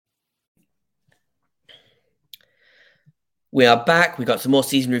We are back. We got some more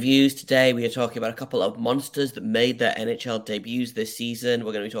season reviews today. We are talking about a couple of monsters that made their NHL debuts this season.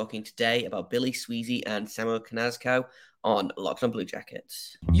 We're going to be talking today about Billy Sweezey and Samuel Knazko on Locked on Blue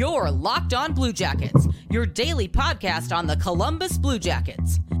Jackets. You're Locked on Blue Jackets, your daily podcast on the Columbus Blue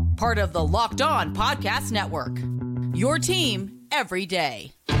Jackets, part of the Locked on Podcast Network. Your team every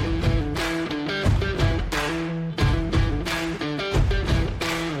day.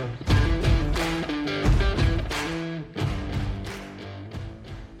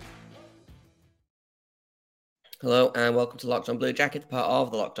 Hello and welcome to Locked on Blue Jackets, part of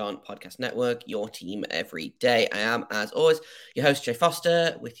the Locked on Podcast Network, your team every day. I am, as always, your host, Jay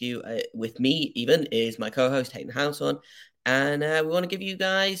Foster. With me, is my co-host, Hayden Houseman. And we want to give you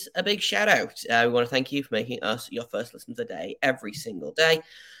guys a big shout out. We want to thank you for making us your first listen of the day every single day.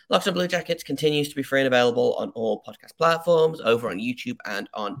 Locked on Blue Jackets continues to be free and available on all podcast platforms, over on YouTube and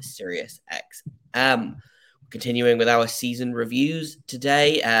on SiriusXM. Continuing with our season reviews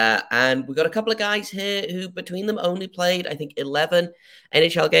today, and we've got a couple of guys here who, between them, only played, I think, 11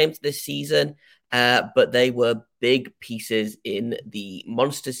 NHL games this season, but they were big pieces in the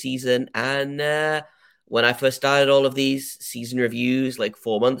Monster season. And when I first started all of these season reviews, like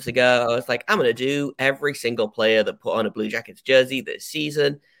 4 months ago, I was like, I'm going to do every single player that put on a Blue Jackets jersey this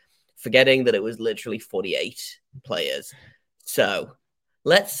season, forgetting that it was literally 48 players. So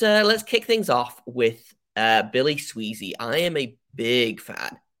let's kick things off with Billy Sweezey. I am a big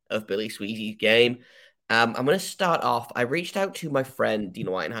fan of Billy Sweezey's game. I'm going to start off. I reached out to my friend,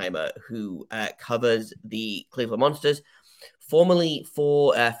 Dina Weinheimer, who covers the Cleveland Monsters, formerly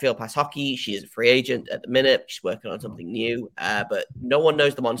for Field Pass Hockey. She is a free agent at the minute. She's working on something new, but no one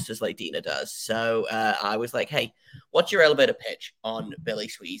knows the Monsters like Dina does. So I was like, hey, what's your elevator pitch on Billy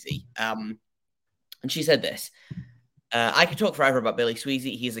Sweezey? And she said this. I could talk forever about Billy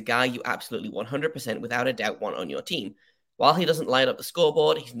Sweezey. He's a guy you absolutely 100% without a doubt want on your team. While he doesn't light up the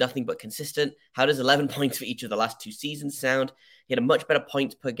scoreboard, he's nothing but consistent. How does 11 points for each of the last two seasons sound? He had a much better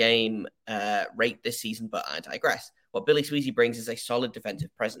points per game rate this season, but I digress. What Billy Sweezey brings is a solid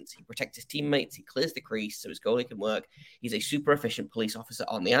defensive presence. He protects his teammates. He clears the crease so his goalie can work. He's a super efficient police officer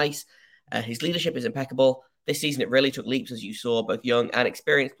on the ice. His leadership is impeccable. This season, it really took leaps, as you saw, both young and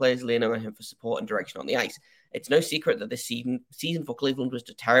experienced players leaning on him for support and direction on the ice. It's no secret that this season for Cleveland was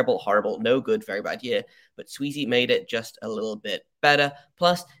a terrible, horrible, no good, very bad year, but Sweezey made it just a little bit better.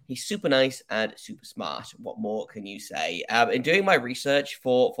 Plus, he's super nice and super smart. What more can you say? In doing my research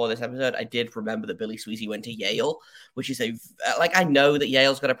for this episode, I did remember that Billy Sweezey went to Yale, which is I know that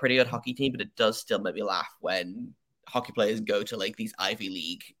Yale's got a pretty good hockey team, but it does still make me laugh when hockey players go to like these Ivy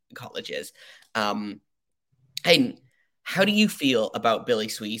League colleges. Hayden, how do you feel about Billy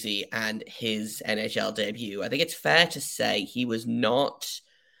Sweezey and his NHL debut? I think it's fair to say he was not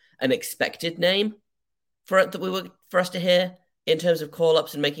an expected name for us to hear in terms of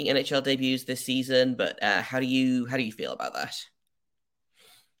call-ups and making NHL debuts this season. But how do you feel about that?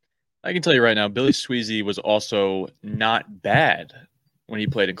 I can tell you right now, Billy Sweezey was also not bad when he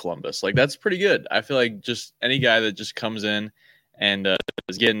played in Columbus. Like, that's pretty good. I feel like just any guy that just comes in and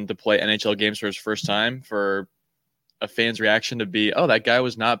is getting to play NHL games for his first time, for a fan's reaction to be, oh, that guy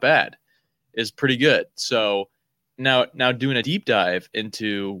was not bad, is pretty good. So now doing a deep dive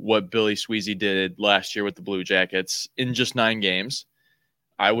into what Billy Sweezey did last year with the Blue Jackets in just 9 games,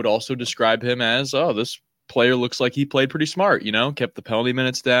 I would also describe him as, oh, this player looks like he played pretty smart, kept the penalty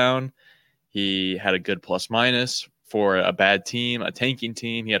minutes down. He had a good plus minus for a bad team, a tanking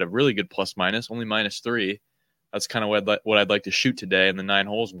team. He had a really good plus minus, only -3. That's kind of what I'd like to shoot today in the 9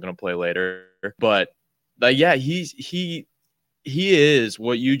 holes I'm going to play later. But yeah, he is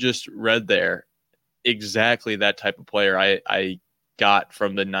what you just read there. Exactly that type of player I got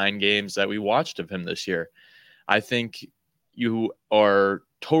from the 9 games that we watched of him this year. I think it's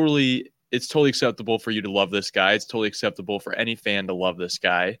totally acceptable for you to love this guy. It's totally acceptable for any fan to love this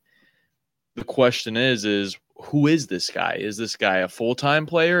guy. The question is who is this guy? Is this guy a full-time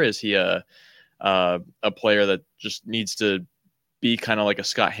player? Is he a player that just needs to be kind of like a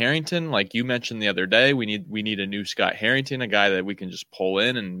Scott Harrington, like you mentioned the other day? We need a new Scott Harrington, a guy that we can just pull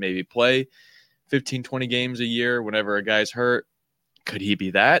in and maybe play 15, 20 games a year whenever a guy's hurt. Could he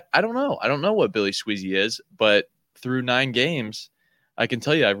be that? I don't know. I don't know what Billy Sweezey is, but through 9 games, I can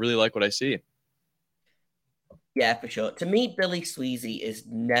tell you I really like what I see. Yeah, for sure. To me, Billy Sweezey is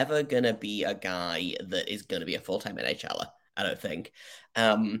never going to be a guy that is going to be a full-time NHLer, I don't think.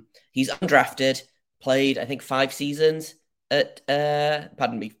 He's undrafted, played, I think, 5 seasons at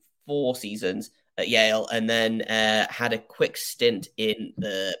 4 seasons at Yale, and then had a quick stint in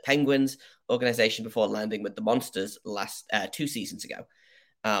the Penguins organization before landing with the Monsters last 2 seasons ago.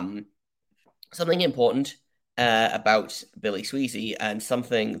 Something important about Billy Sweezey, and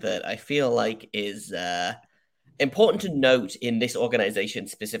something that I feel like is important to note in this organization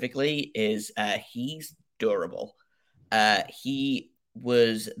specifically is he's durable. He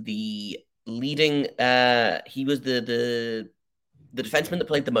was the leading. He was the defenseman that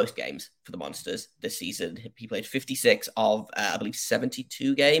played the most games for the Monsters this season. He played 56 of, I believe,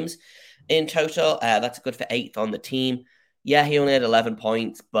 72 games in total. That's good for eighth on the team. Yeah, he only had 11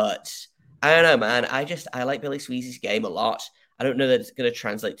 points, but I don't know, man. I like Billy Sweezey's game a lot. I don't know that it's going to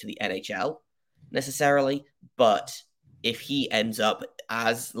translate to the NHL necessarily, but if he ends up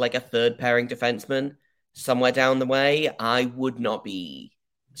as like a third pairing defenseman somewhere down the way, I would not be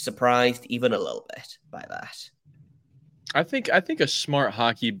surprised even a little bit by that. I think a smart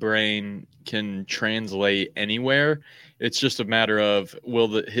hockey brain can translate anywhere. It's just a matter of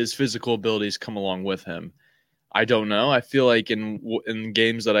will his physical abilities come along with him. I don't know. I feel like in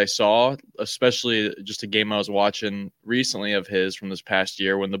games that I saw, especially just a game I was watching recently of his from this past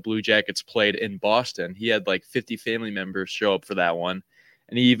year when the Blue Jackets played in Boston, he had like 50 family members show up for that one,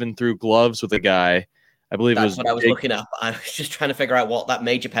 and he even threw gloves with a guy. I believe That's it was what I was looking up. I was just trying to figure out what that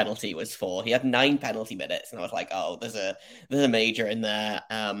major penalty was for. He had 9 penalty minutes, and I was like, "Oh, there's a major in there."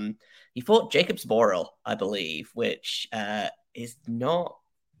 He fought Jacob Zboril, I believe, which is not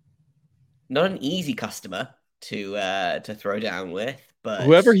an easy customer to throw down with. But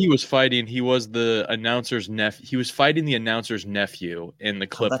whoever he was fighting, he was the announcer's nephew. He was fighting the announcer's nephew in the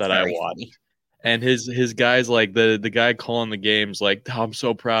clip that's that I very watched. funny. And his guys, like the guy calling the games, like, oh, I'm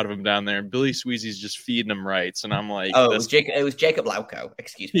so proud of him down there. And Billy Sweezey's just feeding him rights, and I'm like, Oh, it was Jacob Lauko.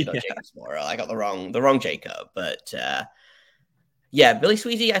 Excuse me, not Yeah. Jacob Zboril. I got the wrong Jacob. But yeah, Billy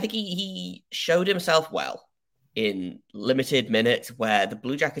Sweezey, I think he showed himself well in limited minutes where the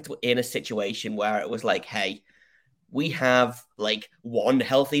Blue Jackets were in a situation where it was like, hey, we have like one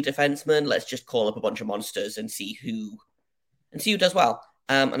healthy defenseman. Let's just call up a bunch of monsters and see who does well.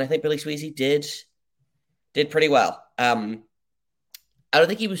 And I think Billy Sweezey did pretty well. I don't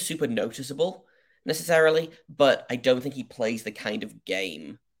think he was super noticeable necessarily, but I don't think he plays the kind of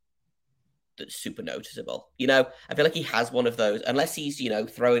game that's super noticeable. I feel like he has one of those, unless he's,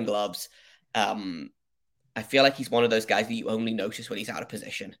 throwing gloves. I feel like he's one of those guys that you only notice when he's out of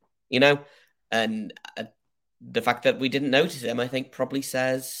position, and the fact that we didn't notice him, I think probably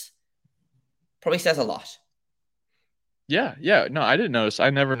says a lot. Yeah. No, I didn't notice. I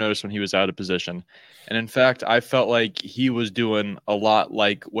never noticed when he was out of position. And in fact, I felt like he was doing a lot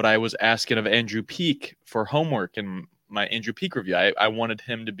like what I was asking of Andrew Peak for homework in my Andrew Peak review. I wanted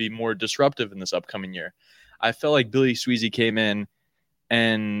him to be more disruptive in this upcoming year. I felt like Billy Sweezey came in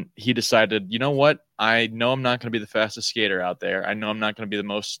and he decided, you know what? I know I'm not going to be the fastest skater out there. I know I'm not going to be the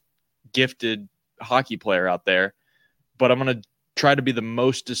most gifted hockey player out there, but I'm going to try to be the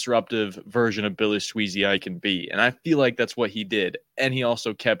most disruptive version of Billy Sweezey I can be. And I feel like that's what he did. And he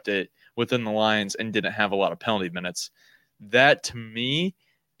also kept it within the lines and didn't have a lot of penalty minutes. That, to me,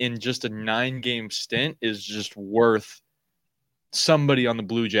 in just a 9-game stint is just worth somebody on the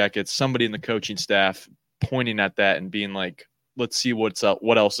Blue Jackets, somebody in the coaching staff pointing at that and being like, let's see what's up,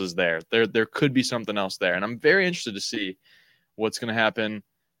 what else is there. There could be something else there. And I'm very interested to see what's going to happen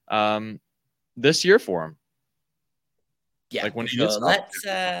this year for him. Yeah, like when for he sure. gets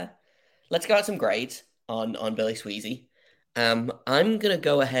Let's go out some grades on Billy Sweezey. I'm gonna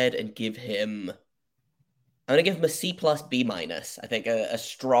go ahead and give him. I'm gonna give him a C plus B minus. I think a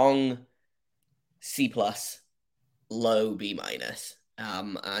strong C plus, low B minus.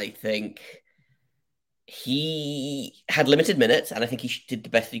 I think he had limited minutes, and I think he did the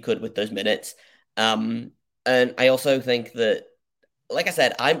best he could with those minutes. And I also think that, like I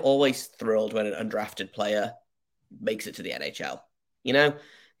said, I'm always thrilled when an undrafted player makes it to the NHL.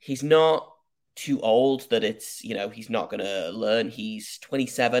 He's not too old that it's, he's not going to learn. He's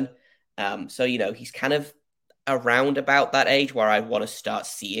 27. So, he's kind of around about that age where I want to start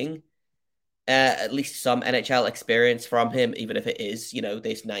seeing at least some NHL experience from him, even if it is,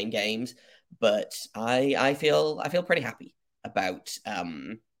 this 9 games. But I feel pretty happy about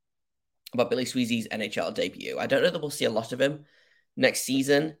Billy Sweezey's NHL debut. I don't know that we'll see a lot of him next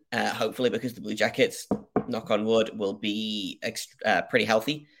season, hopefully, because the Blue Jackets, knock on wood, will be pretty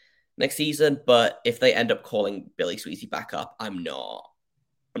healthy next season. But if they end up calling Billy Sweezey back up, I'm not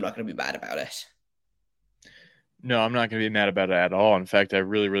going to be mad about it. No, I'm not going to be mad about it at all. In fact, I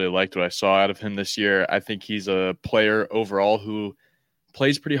really, really liked what I saw out of him this year. I think he's a player overall who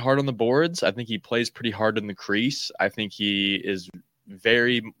plays pretty hard on the boards. I think he plays pretty hard in the crease. I think he is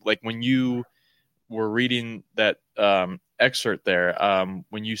very, like when you were reading that excerpt there,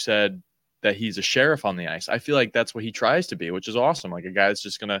 when you said that he's a sheriff on the ice, I feel like that's what he tries to be, which is awesome. Like a guy that's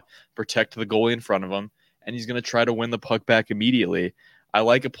just going to protect the goalie in front of him and he's going to try to win the puck back immediately. I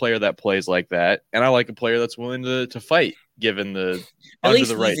like a player that plays like that, and I like a player that's willing to fight, given the Billy under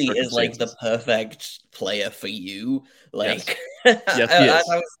the right Sweezey is like the circumstances. perfect player for you. Yes, Like, yes, he is. as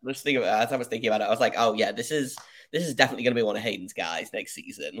I was thinking about it, I was like, oh yeah, this is definitely going to be one of Hayden's guys next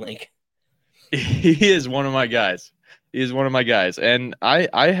season. Like, He is one of my guys. He is one of my guys, and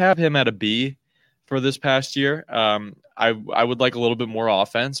I have him at a B for this past year. I would like a little bit more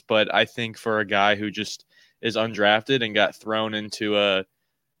offense, but I think for a guy who just is undrafted and got thrown into a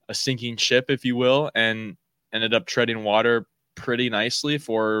sinking ship, if you will, and ended up treading water pretty nicely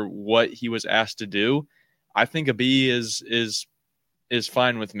for what he was asked to do, I think a B is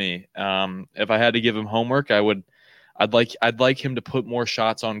fine with me. If I had to give him homework, I'd like him to put more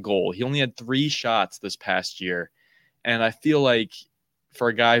shots on goal. He only had 3 shots this past year, and I feel like for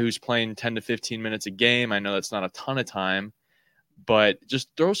a guy who's playing 10 to 15 minutes a game, I know that's not a ton of time, but just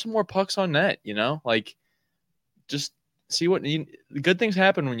throw some more pucks on net, like just see good things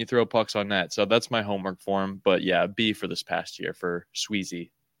happen when you throw pucks on net. So that's my homework for him. But yeah, B for this past year for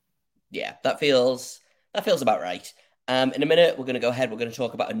Sweezey. yeah, that feels about right. In a minute, we're going to go ahead. We're going to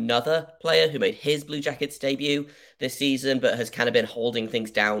talk about another player who made his Blue Jackets debut this season, but has kind of been holding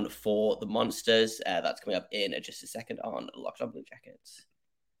things down for the Monsters. That's coming up in just a second on Locked On Blue Jackets.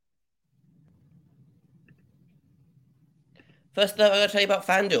 First, though, I'm going to tell you about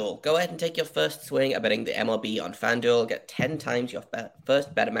FanDuel. Go ahead and take your first swing at betting the MLB on FanDuel. Get 10 times your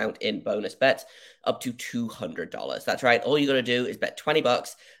first bet amount in bonus bets, up to $200. That's right. All you got to do is bet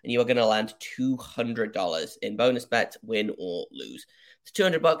 $20, and you are going to land $200 in bonus bets, win or lose. It's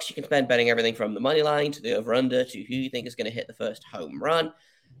 $200 you can spend betting everything from the money line to the over/under to who you think is going to hit the first home run.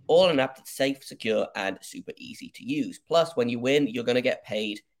 All in an app that's safe, secure, and super easy to use. Plus, when you win, you're going to get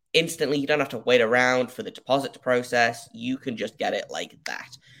paid instantly. You don't have to wait around for the deposit to process. You can just get it like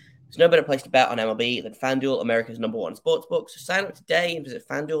that. There's no better place to bet on MLB than FanDuel, America's #1 sportsbook. So sign up today and visit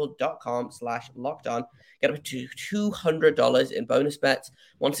FanDuel.com/lockedon. Get up to $200 in bonus bets.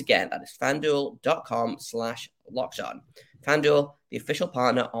 Once again, that is FanDuel.com/lockedon. FanDuel, the official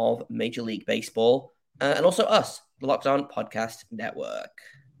partner of Major League Baseball, and also us, the Locked On Podcast Network.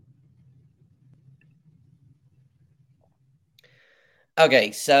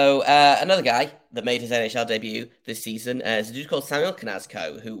 Okay, so another guy that made his NHL debut this season is a dude called Samuel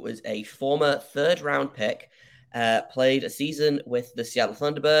Knazko, who was a former third-round pick, played a season with the Seattle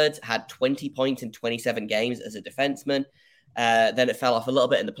Thunderbirds, had 20 points in 27 games as a defenseman. Then it fell off a little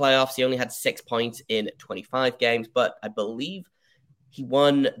bit in the playoffs. He only had 6 points in 25 games, but I believe he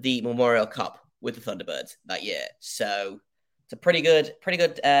won the Memorial Cup with the Thunderbirds that year. So it's a pretty good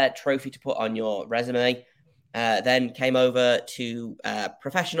trophy to put on your resume. Then came over to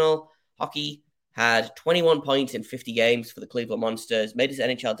professional hockey, had 21 points in 50 games for the Cleveland Monsters, made his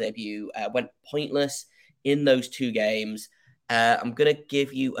NHL debut, went pointless in those 2 games. I'm going to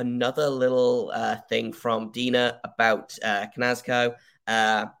give you another little thing from Dina about Knazko.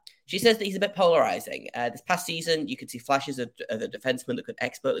 She says that he's a bit polarizing. This past season, you could see flashes of a defenseman that could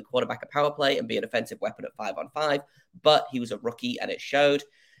expertly quarterback a power play and be an offensive weapon at 5-on-5, but he was a rookie and it showed.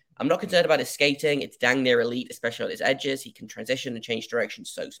 I'm not concerned about his skating. It's dang near elite, especially on his edges. He can transition and change direction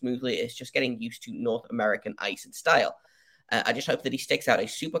so smoothly. It's just getting used to North American ice and style. I just hope that he sticks out a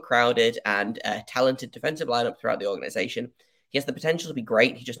super crowded and talented defensive lineup throughout the organization. He has the potential to be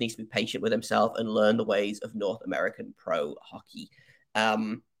great. He just needs to be patient with himself and learn the ways of North American pro hockey.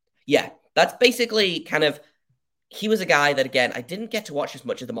 Yeah, that's basically kind of, he was a guy that, again, I didn't get to watch as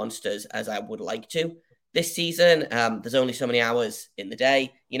much of the Monsters as I would like to this season. There's only so many hours in the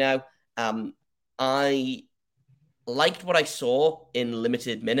day, I liked what I saw in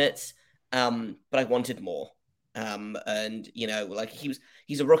limited minutes, but I wanted more. He's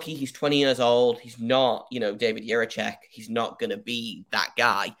a rookie. He's 20 years old. He's not, David Jiricek. He's not going to be that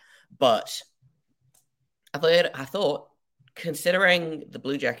guy. But I thought, considering the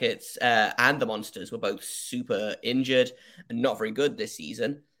Blue Jackets and the Monsters were both super injured and not very good this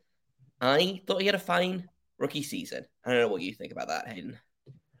season, I thought he had a fine rookie season. I don't know what you think about that, Hayden.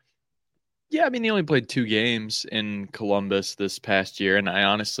 Yeah, I mean, he only played 2 games in Columbus this past year, and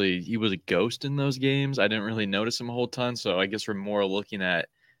he was a ghost in those games. I didn't really notice him a whole ton, so I guess we're more looking at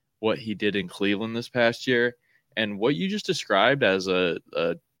what he did in Cleveland this past year. And what you just described as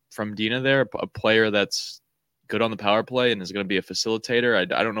from Dina there, a player that's good on the power play and is going to be a facilitator. I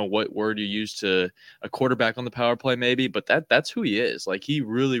don't know what word you use to a quarterback on the power play maybe, but that's who he is. Like, he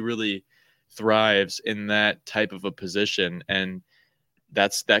really, really thrives in that type of a position, and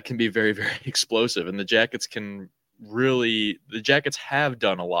that can be very, very explosive. And the Jackets have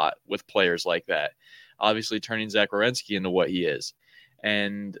done a lot with players like that, obviously turning Zach Werenski into what he is.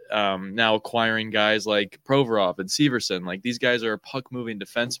 and now acquiring guys like Provorov and Severson. Like, these guys are puck-moving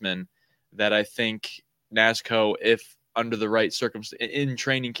defensemen that I think Knazko, if under the right circumstance in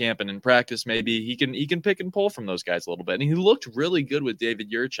training camp and in practice, maybe he can pick and pull from those guys a little bit. And he looked really good with David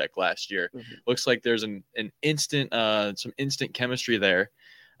Jiricek last year. Mm-hmm. Looks like there's an instant some instant chemistry there.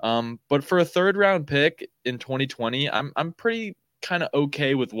 But for a third round pick in 2020, I'm pretty kind of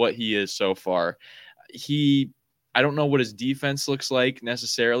okay with what he is so far. I don't know what his defense looks like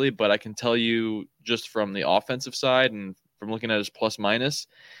necessarily, but I can tell you just from the offensive side and from looking at his plus minus,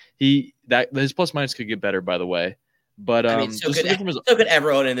 his plus minus could get better, by the way. But I mean, so could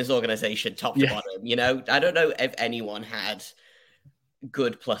everyone in this organization, top to bottom. You know, I don't know if anyone had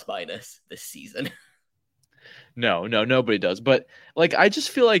good plus minus this season. No, nobody does. But like, I just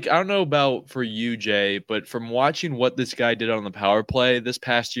feel like, I don't know about for you, Jay, but from watching what this guy did on the power play this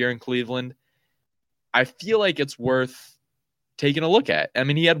past year in Cleveland, I feel like it's worth taking a look at. I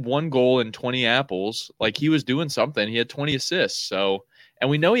mean, he had 1 goal and 20 apples. Like, he was doing something. He had 20 assists. So,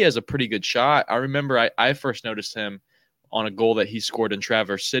 and we know he has a pretty good shot. I remember I first noticed him on a goal that he scored in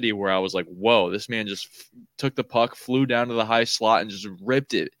Traverse City, where I was like, whoa, this man just took the puck, flew down to the high slot, and just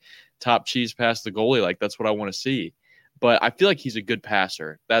ripped it top cheese past the goalie. Like, that's what I want to see. But I feel like he's a good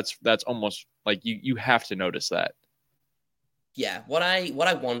passer. That's almost like you have to notice that. Yeah, what I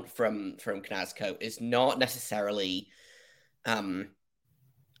want from Knazko is not necessarily to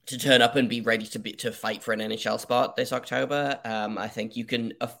turn up and be ready to fight for an NHL spot this October. I think you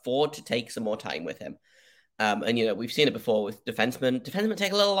can afford to take some more time with him. And, you know, we've seen it before with defensemen. Defensemen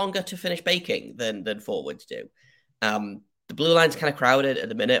take a little longer to finish baking than forwards do. The blue line's kind of crowded at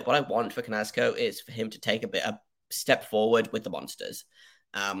the minute. What I want for Knazko is for him to take a step forward with the Monsters.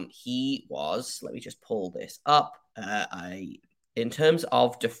 He was, let me just pull this up. In terms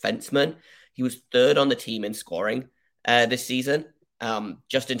of defensemen, he was 3rd on the team in scoring this season,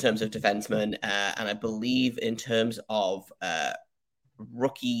 just in terms of defensemen. And I believe in terms of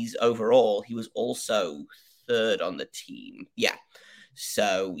rookies overall, he was also 3rd on the team. Yeah.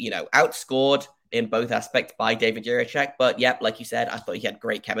 So, you know, outscored in both aspects by David Jiricek. But yeah, like you said, I thought he had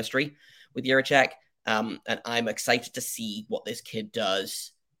great chemistry with Jiricek. And I'm excited to see what this kid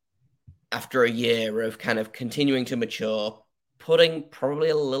does after a year of kind of continuing to mature, putting probably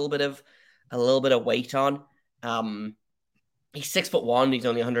a little bit of weight on. He's 6'1", he's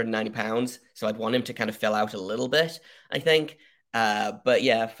only 190 pounds, so I'd want him to kind of fill out a little bit, I think. But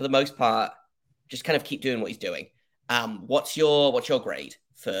yeah, for the most part, just kind of keep doing what he's doing. What's your grade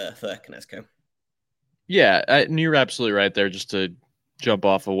for Knazko? Yeah, and you're absolutely right there. Just to jump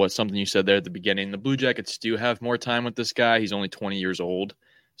off of something you said there at the beginning, the Blue Jackets do have more time with this guy. He's only 20 years old.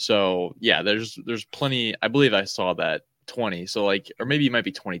 So yeah, there's plenty. I believe I saw that 20. So like, or maybe he might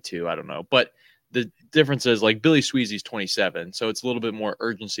be 22. I don't know. But the difference is, like, Billy Sweezey's 27. So it's a little bit more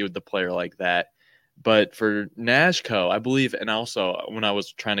urgency with the player like that. But for Knazko, I believe, and also when I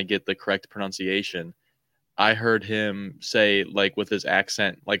was trying to get the correct pronunciation, I heard him say, like, with his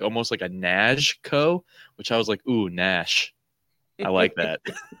accent, like almost like a Knazko, which I was like, ooh, Nash. I like that.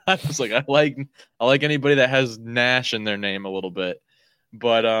 I was like, I like anybody that has Nash in their name a little bit.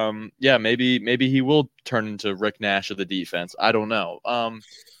 But yeah, maybe he will turn into Rick Nash of the defense. I don't know.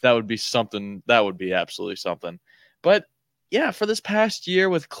 That would be something. That would be absolutely something. But yeah, for this past year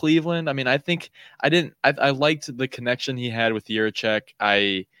with Cleveland, I mean, I think I liked the connection he had with Jiricek.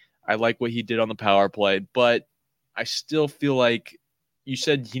 I like what he did on the power play, but I still feel like you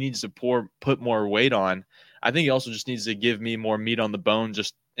said he needs to put more weight on. I think he also just needs to give me more meat on the bone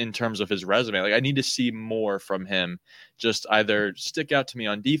just in terms of his resume. Like, I need to see more from him. Just either stick out to me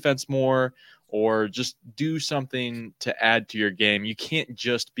on defense more or just do something to add to your game. You can't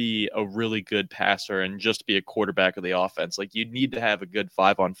just be a really good passer and just be a quarterback of the offense. Like, you need to have a good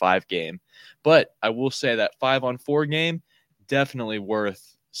 5-on-5 game. But I will say that 5-on-4 game, definitely worth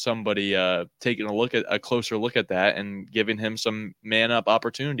somebody taking a closer look at that and giving him some man up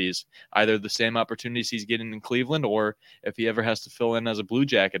opportunities, either the same opportunities he's getting in Cleveland, or if he ever has to fill in as a Blue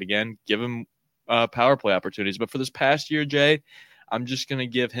Jacket again, give him power play opportunities. But for this past year, Jay, I'm just going to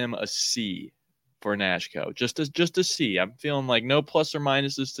give him a C for Knazko. Just a C. I'm feeling like no plus or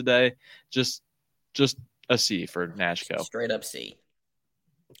minuses today. Just a C for Knazko. Straight up C.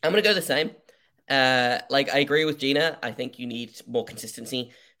 I'm going to go the same. Like, I agree with Gina. I think you need more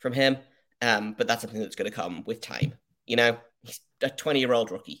consistency from him. But that's something that's going to come with time. You know, he's a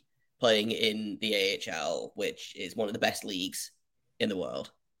 20-year-old rookie playing in the AHL, which is one of the best leagues in the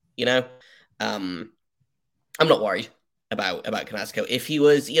world. You know, I'm not worried about Knazko. If he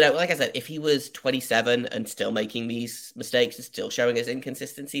was, you know, like I said, if he was 27 and still making these mistakes and still showing his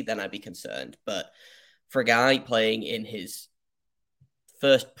inconsistency, then I'd be concerned. But for a guy playing in his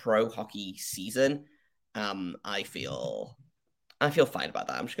first pro hockey season, I feel fine about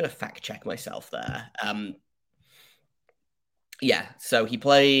that. I'm just going to fact check myself there. So he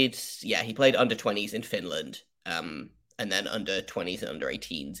played under 20s in Finland, and then under 20s and under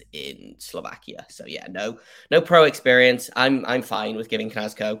 18s in Slovakia. So yeah, no pro experience. I'm fine with giving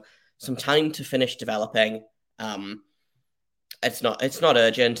Knazko some time to finish developing. It's not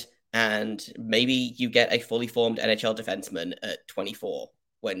urgent, and maybe you get a fully formed NHL defenseman at 24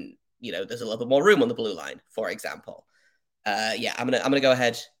 when there's a little bit more room on the blue line, for example. I'm gonna go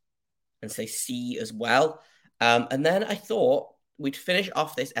ahead and say C as well. And then I thought we'd finish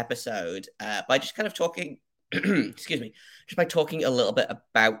off this episode by just kind of talking, excuse me, just by talking a little bit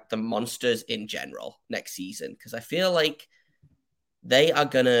about the Monsters in general next season, because I feel like they are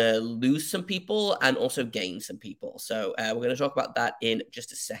going to lose some people and also gain some people. So we're going to talk about that in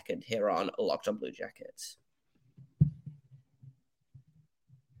just a second here on Locked on Blue Jackets.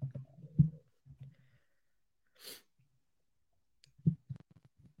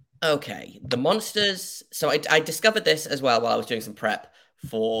 Okay, the Monsters. So I discovered this as well while I was doing some prep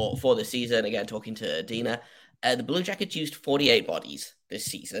for the season. Again, talking to Dina. The Blue Jackets used 48 bodies this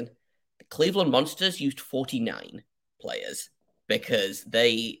season. The Cleveland Monsters used 49 players because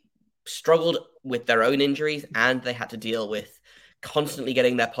they struggled with their own injuries and they had to deal with constantly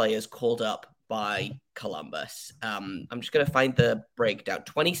getting their players called up by Columbus. I'm just going to find the breakdown.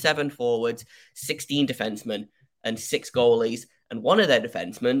 27 forwards, 16 defensemen, and 6 goalies. And one of their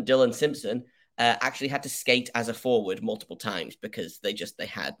defensemen, Dylan Simpson, actually had to skate as a forward multiple times because they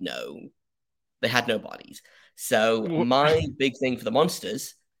had no bodies. So my big thing for the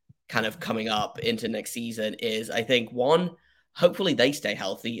Monsters kind of coming up into next season is, I think, one, hopefully they stay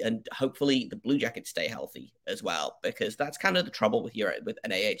healthy, and hopefully the Blue Jackets stay healthy as well, because that's kind of the trouble with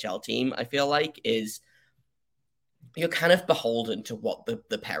an AHL team, I feel like, is you're kind of beholden to what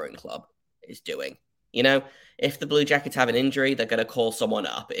the parent club is doing. If the Blue Jackets have an injury, they're going to call someone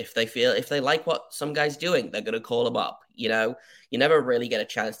up. If they like what some guy's doing, they're going to call him up. You never really get a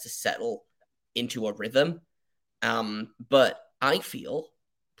chance to settle into a rhythm. But I feel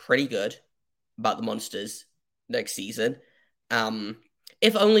pretty good about the Monsters next season.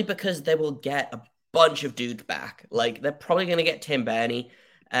 If only because they will get a bunch of dudes back. Like, they're probably going to get Tim Berni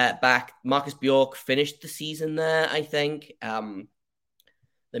back. Marcus Bjork finished the season there, I think.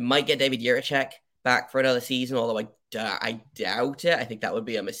 They might get David Jiricek back for another season, although I doubt it. I think that would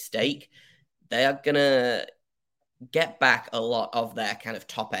be a mistake. They are going to get back a lot of their kind of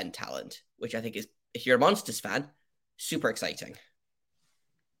top-end talent, which I think is, if you're a Monsters fan, super exciting.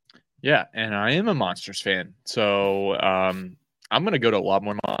 Yeah, and I am a Monsters fan. So I'm going to go to a lot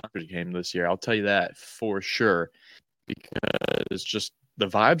more Monsters games this year. I'll tell you that for sure, because it's just the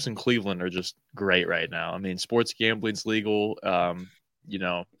vibes in Cleveland are just great right now. I mean, sports gambling's legal. That's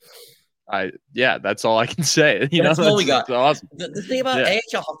all I can say. That's all we got. Awesome. The thing about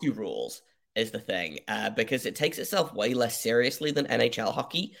AHL hockey rules is the thing, because it takes itself way less seriously than NHL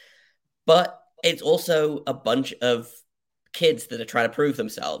hockey, but it's also a bunch of kids that are trying to prove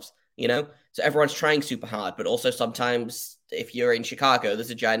themselves, So everyone's trying super hard, but also sometimes if you're in Chicago, there's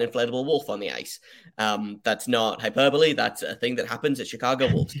a giant inflatable wolf on the ice. That's not hyperbole. That's a thing that happens at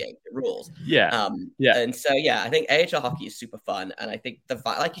Chicago Wolves games. It rules. And so, I think AHL hockey is super fun. And I think,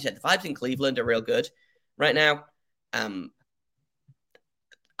 like you said, the vibes in Cleveland are real good right now.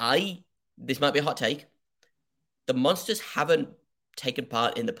 This might be a hot take. The Monsters haven't taken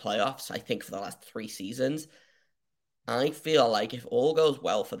part in the playoffs, I think, for the last 3 seasons. I feel like if all goes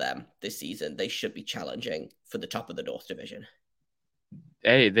well for them this season, they should be challenging for the top of the North Division.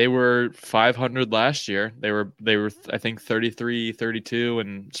 Hey, they were 500 last year. They were I think 33-32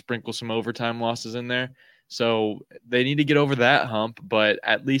 and sprinkle some overtime losses in there. So they need to get over that hump, but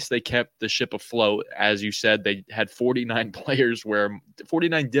at least they kept the ship afloat. As you said, they had 49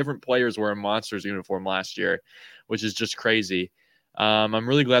 different players wearing Monsters uniform last year, which is just crazy. I'm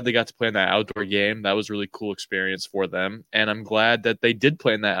really glad they got to play in that outdoor game. That was a really cool experience for them. And I'm glad that they did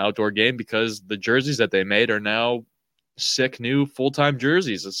play in that outdoor game, because the jerseys that they made are now sick new full-time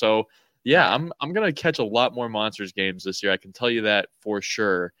jerseys. So I'm going to catch a lot more Monsters games this year. I can tell you that for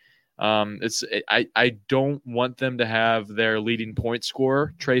sure. I don't want them to have their leading point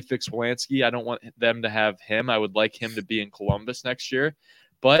scorer, Trey Fix-Wolansky. I don't want them to have him. I would like him to be in Columbus next year.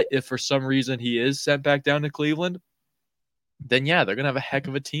 But if for some reason he is sent back down to Cleveland, then they're going to have a heck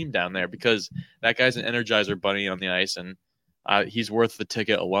of a team down there, because that guy's an Energizer bunny on the ice, and he's worth the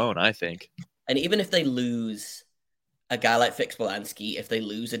ticket alone, I think. And even if they lose a guy like Fix-Wolansky, if they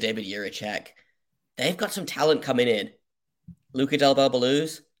lose a David Jiricek, they've got some talent coming in. Luca Del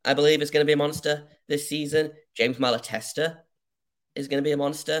Belbaluz, I believe, is going to be a monster this season. James Malatesta is going to be a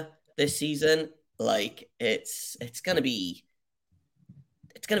monster this season. Like it's going to be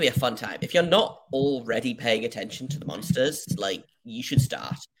a fun time. If you're not already paying attention to the monsters, like you should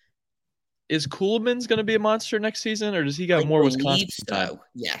start. Is Kuhlman's going to be a monster next season, or does he got I more believe Wisconsin so. time?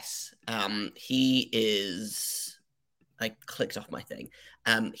 Yes. He is. I clicked off my thing.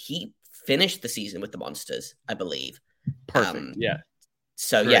 He finished the season with the monsters, I believe. Perfect. Yeah.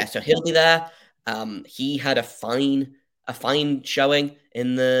 So Great. so he'll be there. He had a fine showing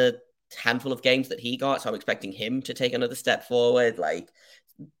in the handful of games that he got, so I'm expecting him to take another step forward. Like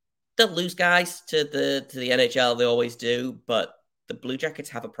they'll lose guys to the NHL, they always do, but the Blue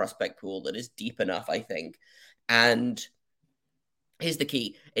Jackets have a prospect pool that is deep enough, I think. And here's the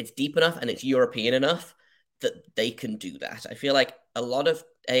key: it's deep enough and it's European enough that they can do that. I feel like a lot of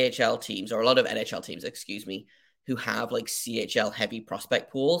AHL teams, or a lot of NHL teams, excuse me, who have like CHL heavy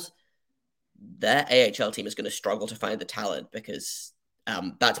prospect pools, their AHL team is going to struggle to find the talent because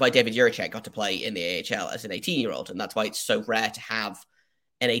that's why David Juracek got to play in the AHL as an 18-year-old. And that's why it's so rare to have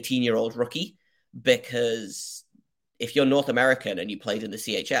an 18-year-old rookie, because if you're North American and you played in the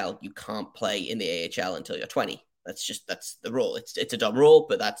CHL, you can't play in the AHL until you're 20. That's the rule. It's a dumb rule,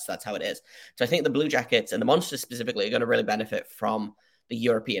 but that's how it is. So I think the Blue Jackets and the Monsters specifically are going to really benefit from the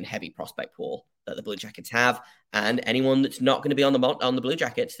European heavy prospect pool that the Blue Jackets have. And anyone that's not going to be on the Blue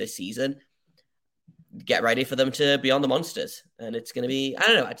Jackets this season, get ready for them to be on the Monsters. And it's going to be, I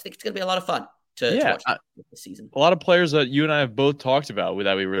don't know, I just think it's going to be a lot of fun to watch this season. A lot of players that you and I have both talked about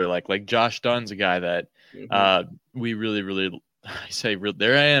that we really like Josh Dunn's a guy that we really, really, I say,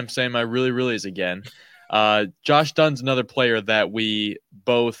 there I am saying my really, really is again. Josh Dunn's another player that we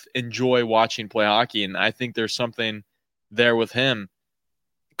both enjoy watching play hockey, and I think there's something there with him.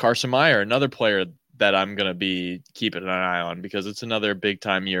 Carson Meyer, another player that I'm going to be keeping an eye on because it's another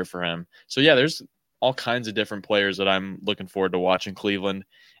big-time year for him. So, yeah, there's all kinds of different players that I'm looking forward to watching Cleveland.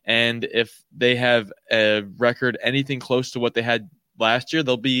 And if they have a record anything close to what they had last year,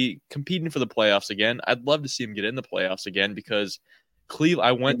 they'll be competing for the playoffs again. I'd love to see them get in the playoffs again because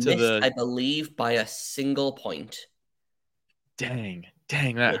Cleveland, I believe, by a single point. Dang,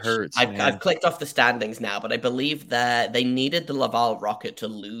 that hurts. I've clicked off the standings now, but I believe that they needed the Laval Rocket to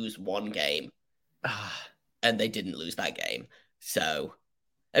lose one game, and they didn't lose that game. So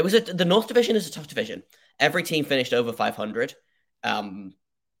it was the North Division is a tough division. Every team finished over 500.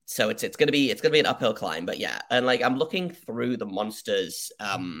 So it's gonna be an uphill climb, but yeah, and like I'm looking through the Monsters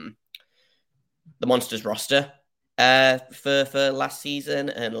roster for last season,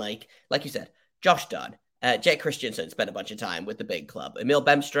 and like you said, Josh Dunn, Jake Christensen spent a bunch of time with the big club. Emil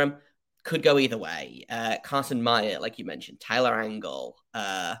Bemstrom could go either way. Carson Meyer, like you mentioned, Tyler Angle.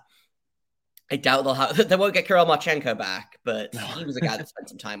 I doubt they won't get Kirill Marchenko back, but he was a guy that spent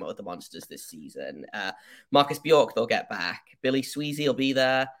some time with the Monsters this season. Marcus Bjork, they'll get back. Billy Sweezey will be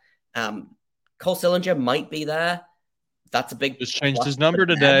there. Cole Sillinger might be there. That's a big. Just changed his number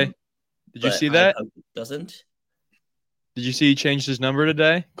today. Did you see that? I hope it doesn't. Did you see he changed his number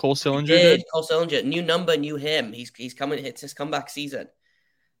today? Cole Sillinger did. Cole Sillinger, new number, new him. He's coming. It's his comeback season.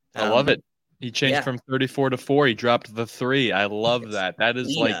 I love it. He changed from 34 to 4. He dropped the 3. I love that. That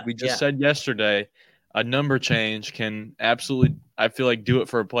is like we just said yesterday. A number change can absolutely, I feel like, do it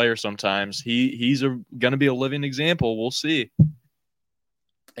for a player sometimes. He's going to be a living example. We'll see.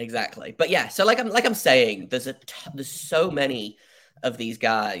 Exactly, but yeah. So like I'm saying, there's so many of these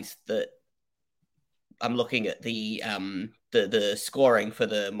guys that I'm looking at the scoring for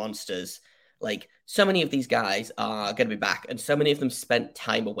the Monsters. Like, so many of these guys are going to be back, and so many of them spent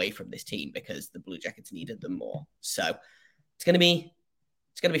time away from this team because the Blue Jackets needed them more. So it's going to be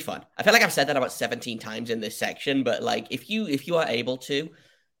fun. I feel like I've said that about 17 times in this section, but like if you are able to,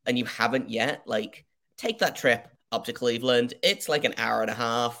 and you haven't yet, like take that trip up to Cleveland. It's like an hour and a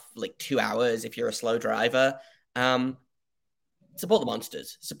half, like 2 hours if you're a slow driver. Support the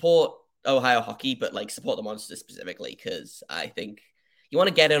Monsters. Support Ohio hockey, but like support the Monsters specifically, because I think you want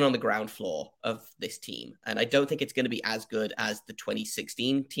to get in on the ground floor of this team. And I don't think it's going to be as good as the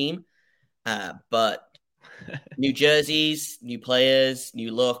 2016 team. But new jerseys, new players,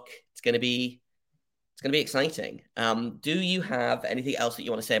 new look. It's going to be exciting. Do you have anything else that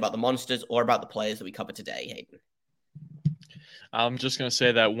you want to say about the Monsters or about the players that we covered today, Hayden? I'm just going to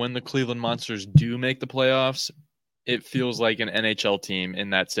say that when the Cleveland Monsters do make the playoffs, it feels like an NHL team in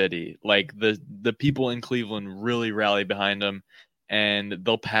that city. Like the people in Cleveland really rally behind them, and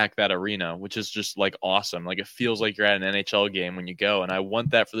they'll pack that arena, which is just like awesome. Like it feels like you're at an NHL game when you go, and I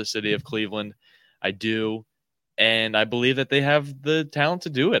want that for the city of Cleveland. I do, and I believe that they have the talent to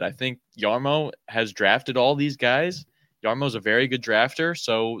do it. I think Jarmo has drafted all these guys. Jarmo's a very good drafter,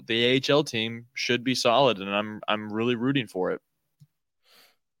 so the AHL team should be solid, and I'm really rooting for it.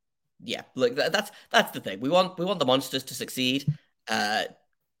 Yeah, look, that's the thing. We want the Monsters to succeed.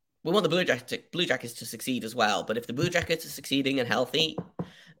 We want the Blue Jackets to succeed as well. But if the Blue Jackets are succeeding and healthy,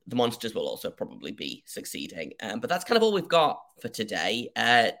 the Monsters will also probably be succeeding. But that's kind of all we've got for today.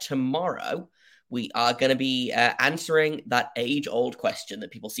 Tomorrow, we are going to be answering that age-old question that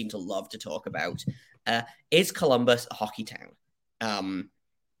people seem to love to talk about. Is Columbus a hockey town? And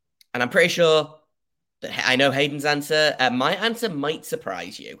I'm pretty sure that I know Hayden's answer. My answer might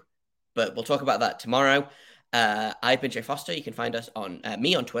surprise you, but we'll talk about that tomorrow. I've been Jay Foster. You can find us on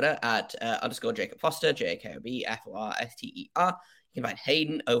me on Twitter at _ Jacob Foster, JAKOBFORSTER. You can find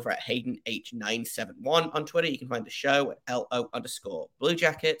Hayden over at HaydenH971 on Twitter. You can find the show at LO _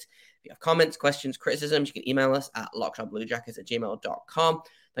 Jacket. If you have comments, questions, criticisms, you can email us at lockedonbluejackets@gmail.com.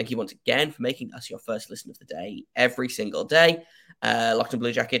 Thank you once again for making us your first listen of the day every single day. Locked on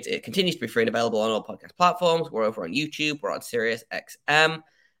Blue Jackets, it continues to be free and available on all podcast platforms. We're over on YouTube. We're on Sirius XM.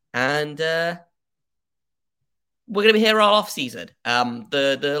 And we're going to be here all off season.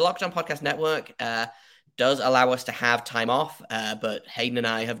 The Locked On Podcast Network does allow us to have time off, but Hayden and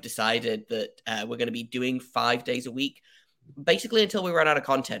I have decided that we're going to be doing 5 days a week, basically until we run out of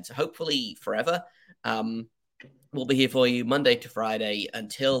content. So hopefully forever. We'll be here for you Monday to Friday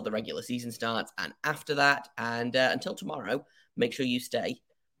until the regular season starts, and after that, and until tomorrow, make sure you stay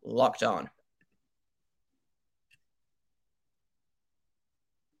locked on.